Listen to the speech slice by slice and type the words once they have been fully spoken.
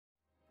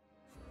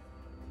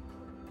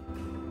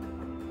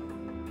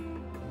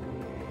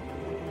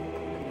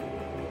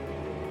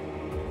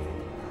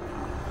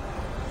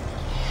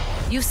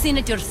You've seen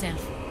it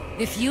yourself.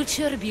 The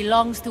future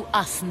belongs to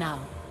us now.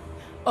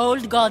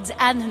 Old gods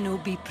and new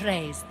be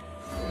praised.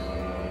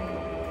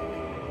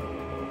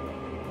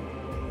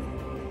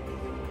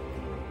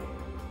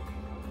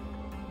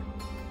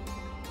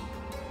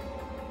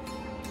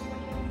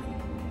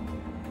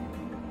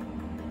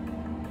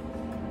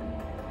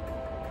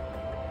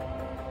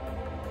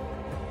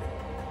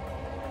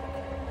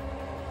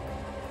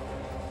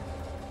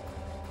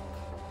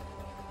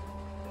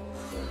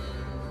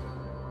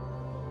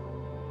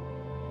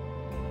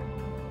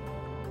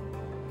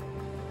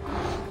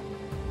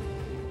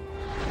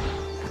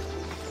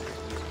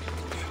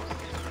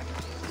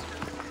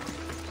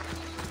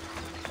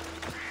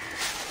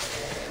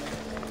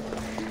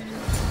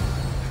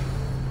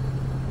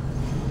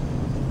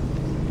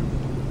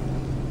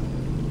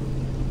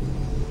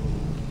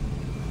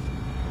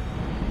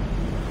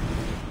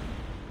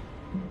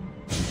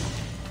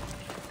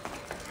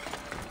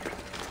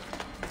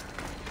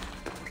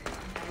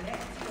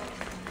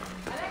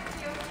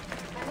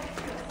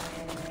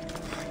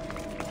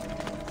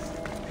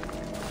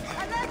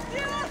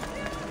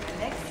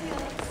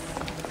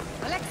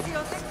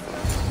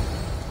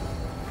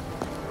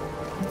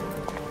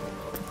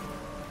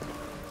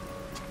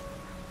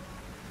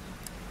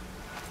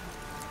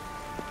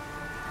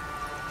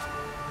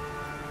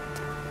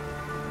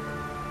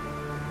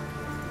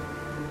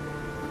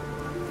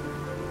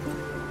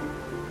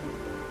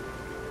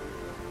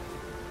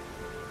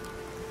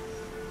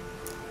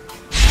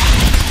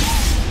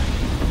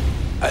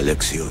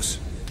 Alexios.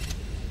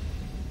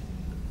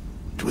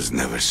 It was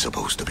never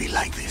supposed to be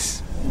like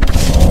this.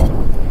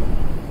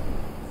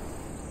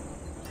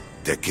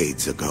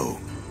 Decades ago,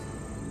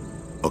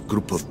 a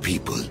group of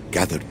people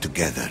gathered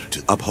together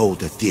to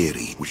uphold a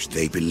theory which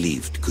they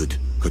believed could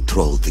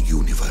control the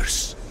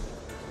universe.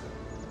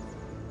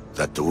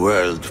 That the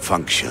world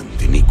functioned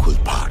in equal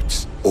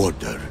parts,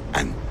 order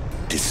and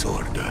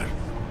disorder.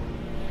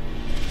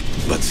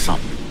 But some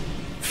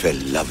fell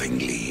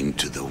lovingly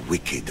into the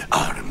wicked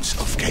arms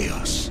of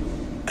chaos,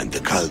 and the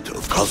cult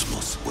of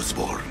Cosmos was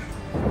born.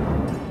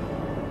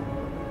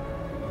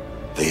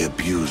 They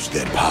abused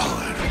their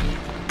power,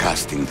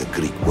 casting the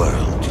Greek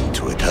world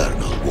into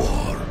eternal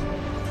war.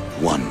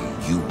 One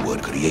you were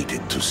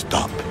created to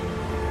stop.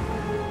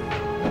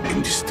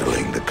 In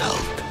destroying the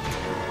cult,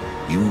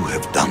 you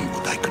have done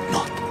what I could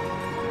not.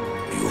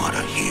 You are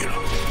a hero,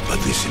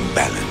 but this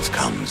imbalance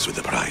comes with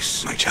a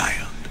price, my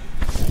child.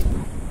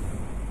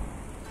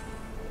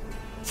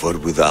 For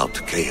without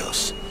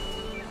chaos,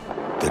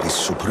 there is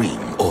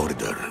supreme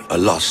order, a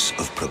loss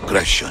of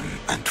progression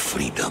and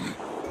freedom.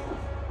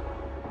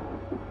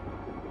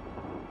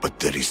 But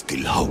there is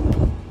still hope.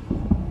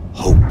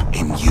 Hope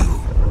in you.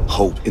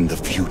 Hope in the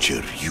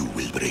future you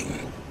will bring.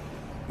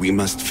 We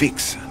must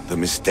fix the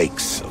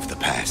mistakes of the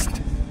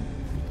past.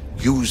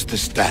 Use the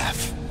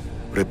staff.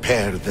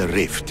 Repair the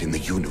rift in the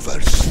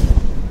universe.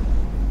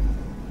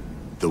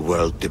 The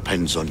world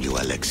depends on you,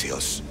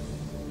 Alexios.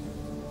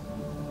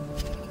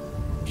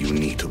 You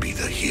need to be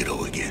the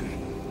hero again.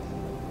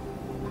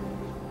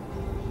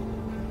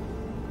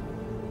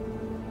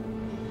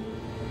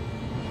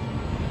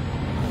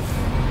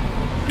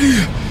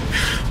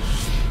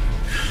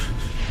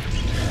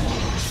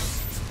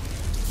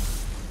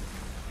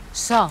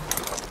 So,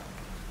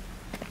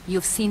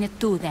 you've seen it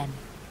too then.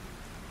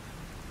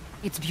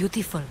 It's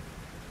beautiful,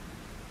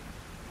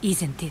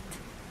 isn't it?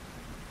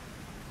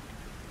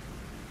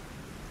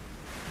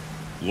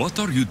 What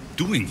are you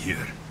doing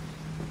here?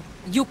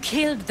 You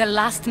killed the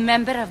last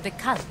member of the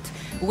cult.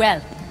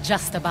 Well,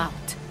 just about.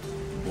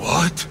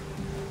 What?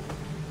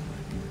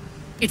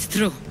 It's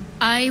true.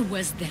 I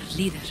was their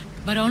leader,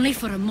 but only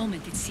for a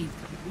moment it seemed.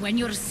 When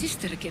your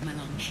sister came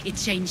along, it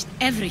changed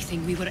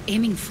everything we were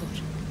aiming for.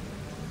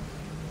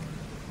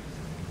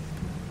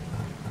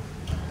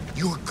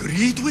 You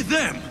agreed with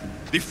them?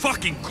 The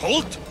fucking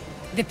cult?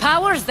 The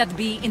powers that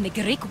be in the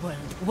Greek world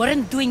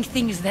weren't doing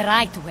things the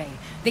right way.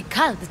 The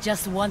cult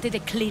just wanted a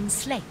clean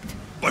slate.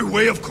 By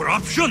way of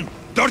corruption?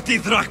 Dirty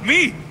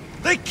drachmi?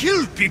 They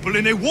killed people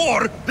in a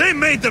war they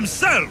made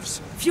themselves!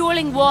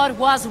 Fueling war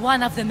was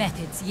one of the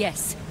methods,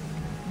 yes.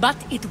 But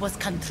it was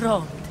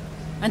controlled.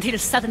 Until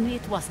suddenly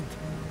it wasn't.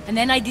 And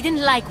then I didn't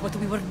like what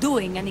we were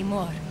doing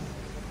anymore.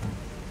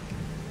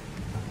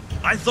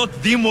 I thought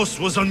Deimos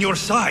was on your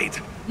side.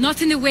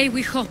 Not in the way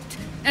we hoped.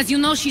 As you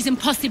know, she's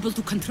impossible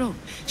to control.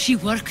 She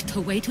worked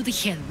her way to the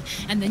helm,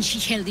 and then she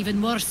held even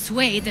more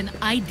sway than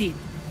I did.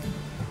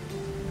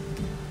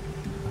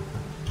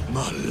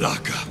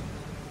 Malaka.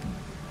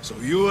 So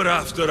you were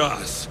after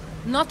us?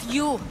 Not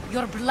you,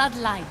 your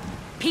bloodline.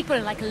 People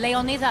like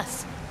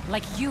Leonidas,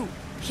 like you,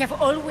 have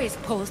always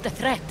posed a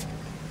threat.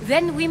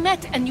 Then we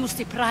met and you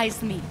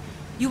surprised me.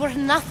 You were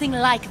nothing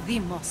like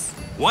Deimos.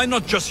 Why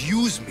not just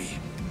use me?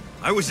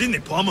 I was in the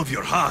palm of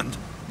your hand.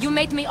 You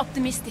made me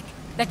optimistic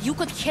that you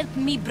could help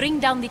me bring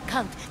down the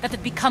cult that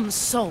had become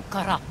so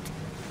corrupt.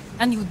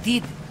 And you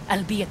did,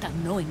 albeit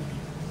unknowingly.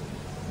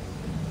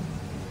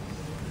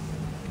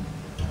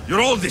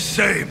 You're all the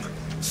same.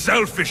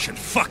 Selfish and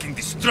fucking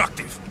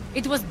destructive.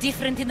 It was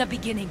different in the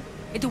beginning.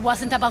 It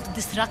wasn't about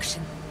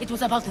destruction. It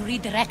was about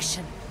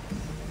redirection.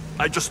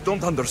 I just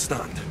don't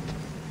understand.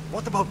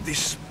 What about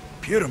this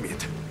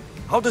pyramid?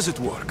 How does it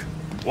work?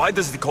 Why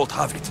does the cult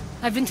have it?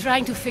 I've been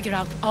trying to figure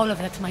out all of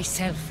that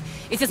myself.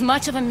 It's as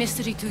much of a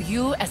mystery to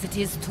you as it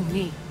is to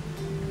me.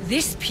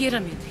 This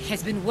pyramid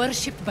has been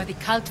worshipped by the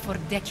cult for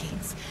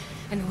decades,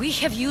 and we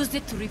have used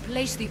it to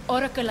replace the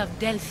Oracle of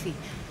Delphi,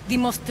 the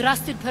most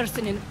trusted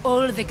person in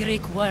all the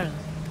Greek world.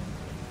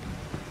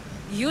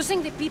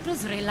 Using the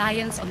people's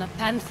reliance on a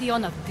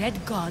pantheon of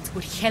dead gods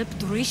would help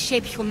to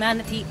reshape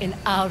humanity in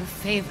our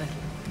favor.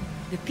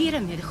 The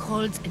pyramid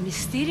holds a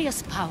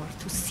mysterious power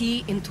to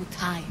see into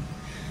time,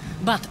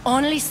 but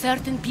only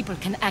certain people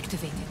can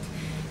activate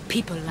it.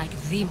 People like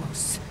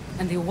Deimos,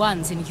 and the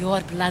ones in your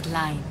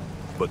bloodline.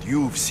 But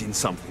you've seen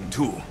something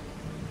too.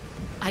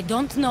 I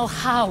don't know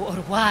how or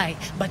why,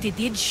 but it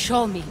did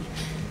show me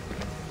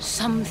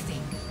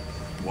something.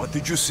 What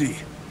did you see?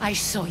 I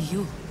saw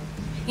you.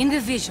 In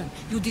the vision,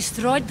 you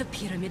destroyed the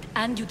pyramid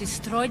and you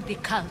destroyed the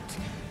cult.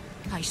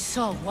 I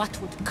saw what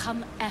would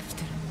come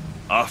after.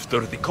 After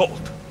the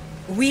cult?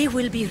 We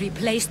will be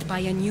replaced by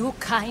a new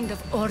kind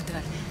of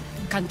order.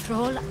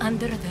 Control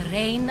under the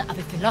reign of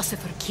a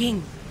philosopher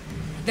king.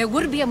 There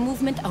will be a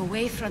movement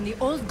away from the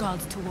old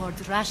gods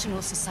towards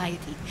rational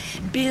society,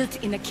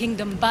 built in a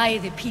kingdom by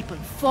the people,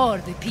 for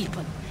the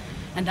people.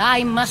 And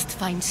I must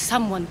find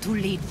someone to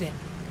lead them.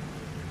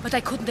 But I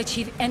couldn't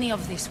achieve any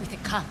of this with a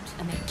cult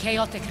and a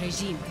chaotic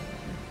regime.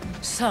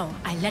 So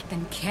I let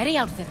them carry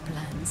out their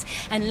plans,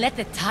 and let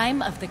the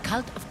time of the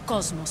cult of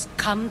Cosmos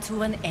come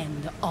to an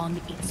end on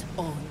its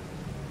own.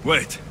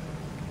 Wait,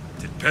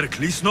 did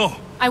Pericles know?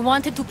 I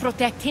wanted to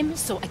protect him,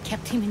 so I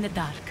kept him in the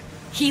dark.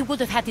 He would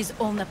have had his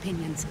own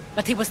opinions,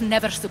 but he was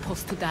never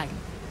supposed to die.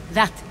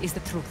 That is the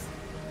truth.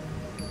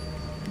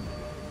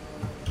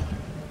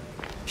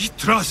 He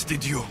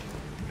trusted you,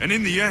 and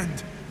in the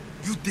end,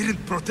 you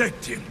didn't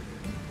protect him.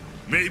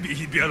 Maybe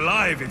he'd be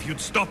alive if you'd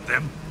stopped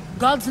them.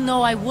 Gods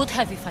know I would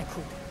have if I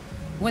could.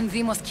 When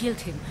Deimos killed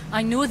him,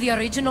 I knew the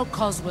original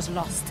cause was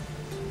lost.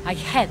 I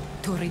had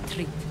to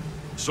retreat.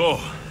 So,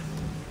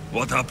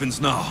 what happens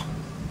now?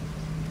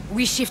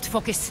 We shift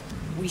focus.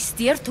 We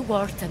steer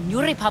towards a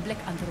new republic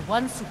under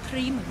one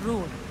supreme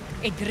rule.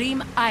 A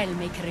dream I'll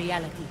make a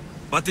reality.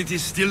 But it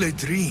is still a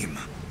dream.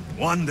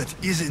 One that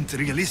isn't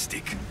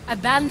realistic.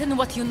 Abandon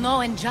what you know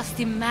and just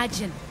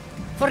imagine.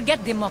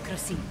 Forget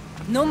democracy.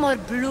 No more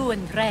blue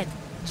and red.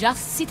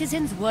 Just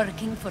citizens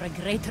working for a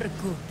greater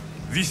good.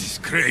 This is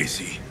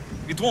crazy.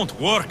 It won't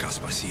work,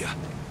 Aspasia.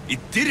 It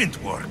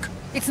didn't work.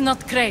 It's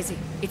not crazy.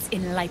 It's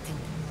enlightened.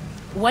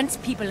 Once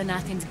people in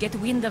Athens get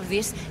wind of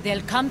this,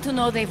 they'll come to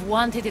know they've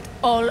wanted it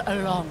all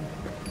along.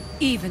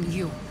 Even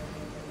you.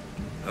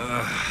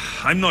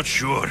 I'm not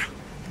sure.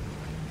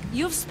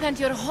 You've spent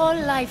your whole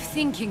life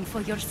thinking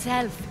for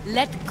yourself.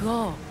 Let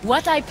go.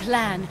 What I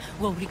plan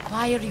will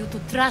require you to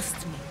trust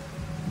me.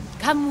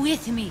 Come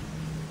with me.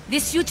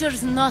 This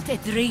future's not a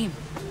dream.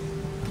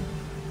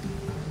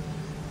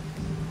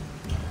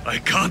 I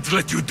can't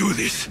let you do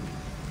this.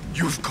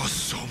 You've caused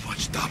so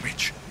much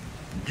damage.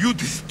 You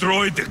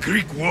destroyed the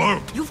Greek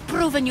world. You've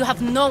proven you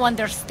have no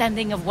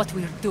understanding of what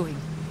we're doing.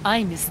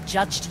 I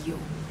misjudged you.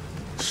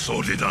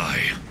 So did I.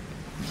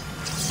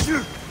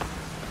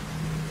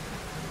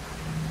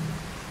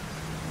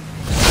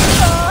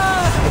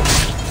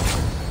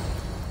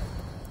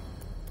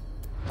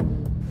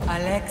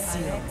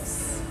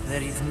 Alexios,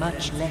 there is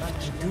much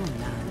left to do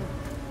now.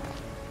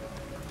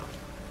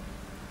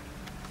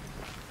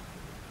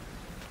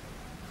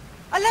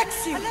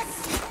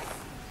 Alexios!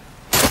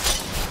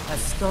 A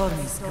storm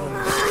is coming.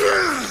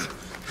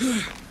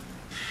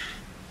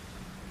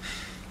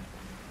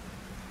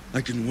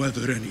 I can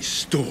weather any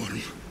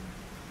storm.